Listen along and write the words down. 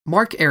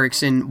Mark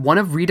Erickson, one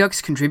of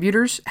Redux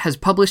contributors, has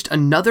published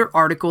another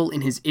article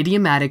in his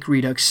Idiomatic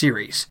Redux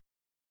series.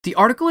 The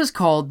article is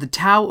called The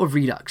Tao of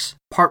Redux,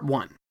 Part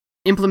 1,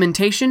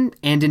 Implementation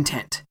and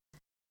Intent.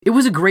 It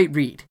was a great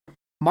read.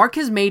 Mark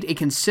has made a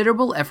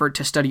considerable effort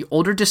to study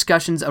older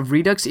discussions of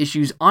Redux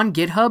issues on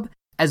GitHub,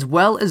 as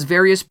well as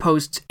various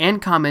posts and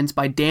comments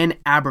by Dan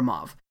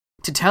Abramov,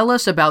 to tell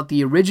us about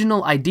the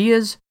original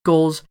ideas,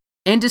 goals,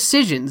 and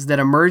decisions that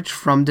emerged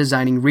from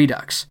designing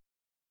Redux.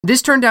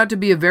 This turned out to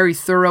be a very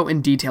thorough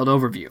and detailed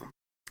overview.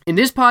 In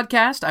this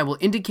podcast, I will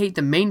indicate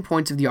the main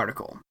points of the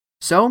article.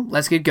 So,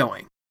 let's get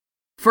going.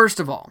 First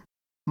of all,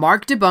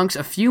 Mark debunks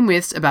a few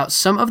myths about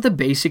some of the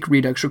basic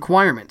Redux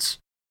requirements.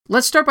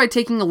 Let's start by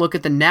taking a look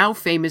at the now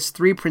famous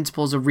 3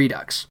 principles of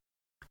Redux.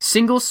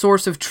 Single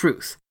source of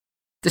truth.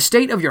 The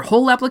state of your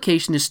whole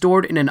application is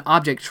stored in an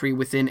object tree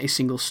within a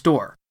single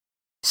store.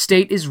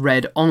 State is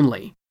read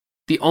only.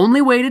 The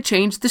only way to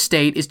change the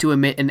state is to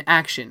emit an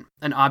action,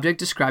 an object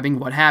describing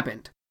what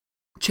happened.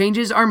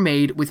 Changes are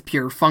made with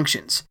pure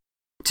functions.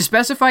 To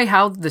specify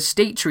how the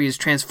state tree is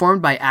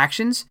transformed by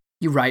actions,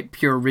 you write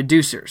pure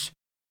reducers.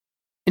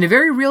 In a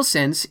very real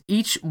sense,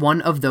 each one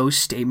of those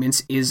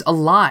statements is a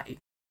lie.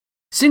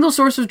 Single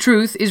source of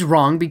truth is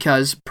wrong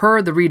because,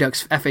 per the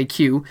Redux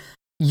FAQ,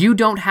 you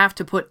don't have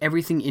to put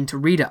everything into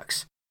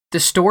Redux. The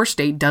store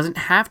state doesn't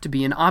have to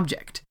be an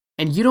object,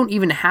 and you don't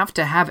even have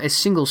to have a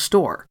single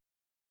store.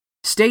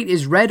 State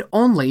is read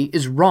only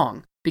is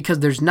wrong because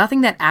there's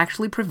nothing that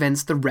actually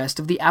prevents the rest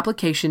of the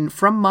application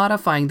from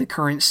modifying the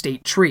current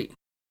state tree.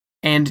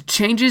 And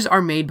changes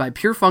are made by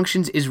pure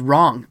functions is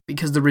wrong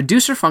because the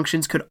reducer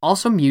functions could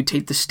also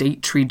mutate the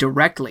state tree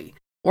directly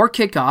or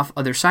kick off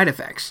other side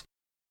effects.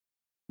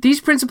 These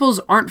principles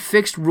aren't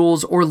fixed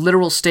rules or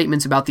literal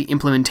statements about the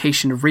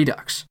implementation of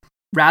Redux.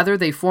 Rather,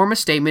 they form a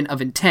statement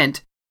of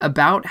intent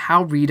about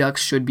how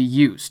Redux should be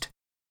used.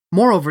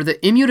 Moreover,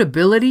 the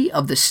immutability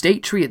of the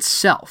state tree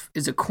itself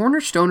is a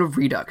cornerstone of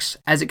Redux,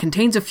 as it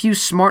contains a few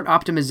smart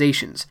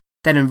optimizations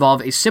that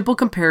involve a simple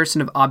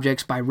comparison of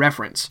objects by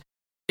reference.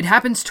 It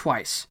happens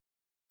twice.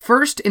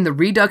 First, in the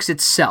Redux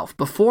itself,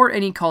 before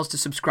any calls to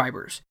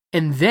subscribers,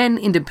 and then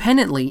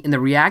independently in the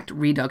React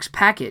Redux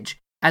package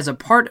as a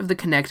part of the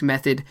connect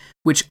method,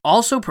 which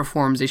also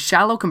performs a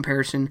shallow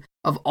comparison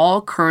of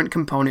all current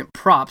component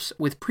props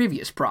with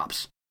previous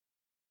props.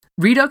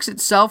 Redux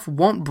itself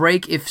won't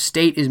break if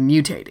state is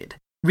mutated.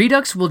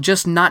 Redux will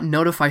just not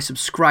notify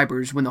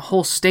subscribers when the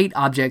whole state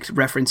object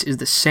reference is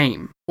the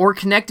same, or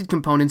connected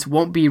components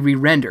won't be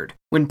re-rendered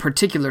when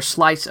particular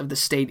slice of the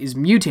state is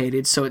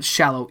mutated so it's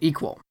shallow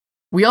equal.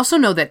 We also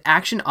know that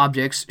action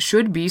objects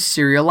should be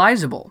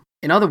serializable.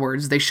 In other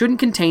words, they shouldn't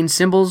contain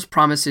symbols,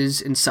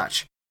 promises, and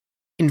such.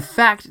 In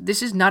fact,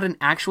 this is not an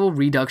actual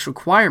Redux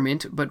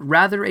requirement, but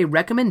rather a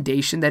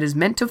recommendation that is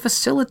meant to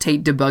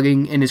facilitate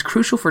debugging and is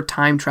crucial for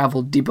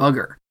time-traveled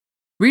debugger.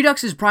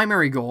 Redux's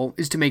primary goal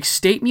is to make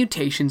state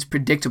mutations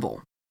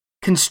predictable.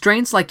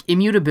 Constraints like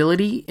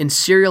immutability and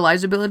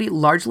serializability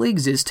largely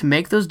exist to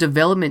make those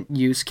development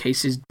use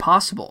cases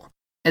possible,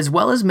 as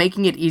well as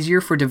making it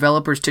easier for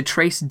developers to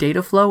trace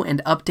data flow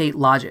and update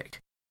logic.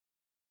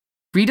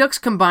 Redux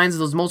combines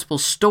those multiple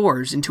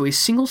stores into a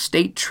single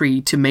state tree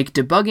to make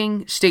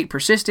debugging, state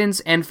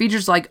persistence, and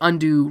features like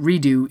undo,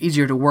 redo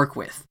easier to work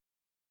with.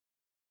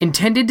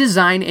 Intended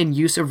design and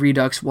use of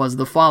Redux was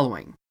the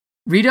following.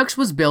 Redux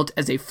was built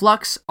as a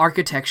Flux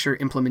architecture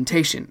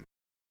implementation.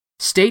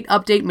 State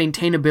update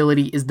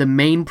maintainability is the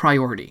main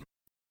priority.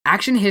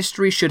 Action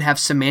history should have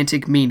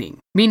semantic meaning,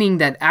 meaning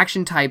that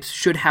action types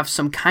should have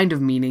some kind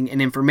of meaning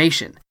and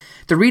information.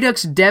 The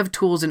Redux dev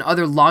tools and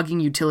other logging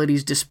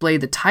utilities display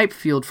the type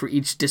field for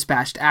each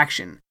dispatched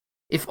action.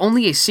 If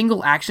only a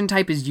single action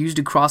type is used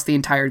across the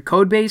entire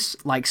codebase,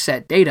 like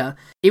set data,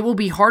 it will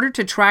be harder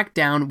to track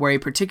down where a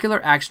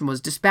particular action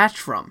was dispatched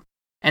from,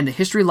 and the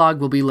history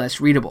log will be less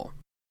readable.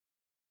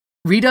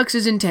 Redux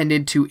is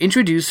intended to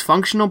introduce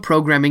functional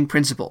programming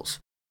principles.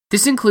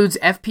 This includes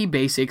FP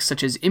basics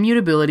such as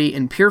immutability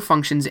and pure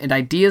functions and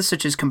ideas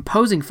such as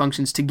composing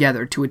functions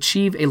together to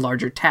achieve a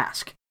larger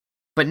task,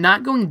 but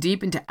not going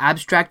deep into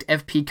abstract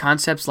FP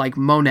concepts like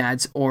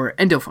monads or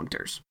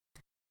endofunctors.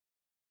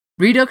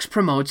 Redux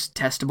promotes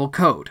testable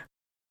code.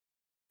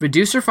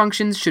 Reducer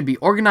functions should be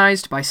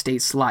organized by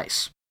state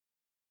slice.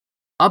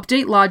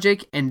 Update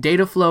logic and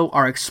data flow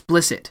are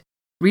explicit.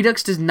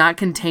 Redux does not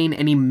contain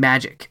any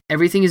magic.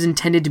 Everything is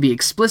intended to be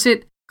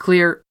explicit,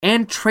 clear,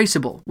 and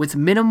traceable with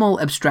minimal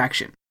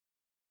abstraction.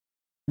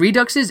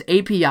 Redux's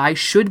API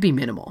should be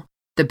minimal.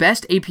 The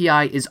best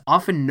API is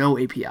often no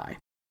API.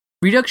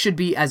 Redux should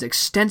be as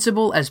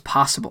extensible as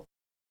possible.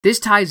 This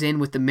ties in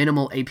with the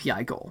minimal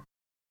API goal.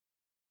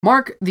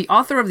 Mark, the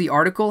author of the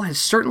article, has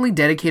certainly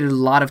dedicated a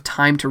lot of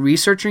time to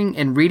researching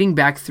and reading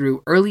back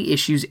through early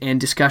issues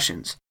and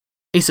discussions.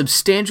 A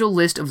substantial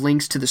list of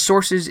links to the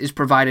sources is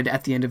provided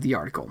at the end of the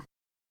article.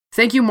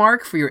 Thank you,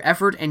 Mark, for your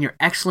effort and your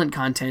excellent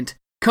content.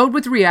 Code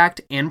with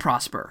React and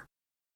prosper.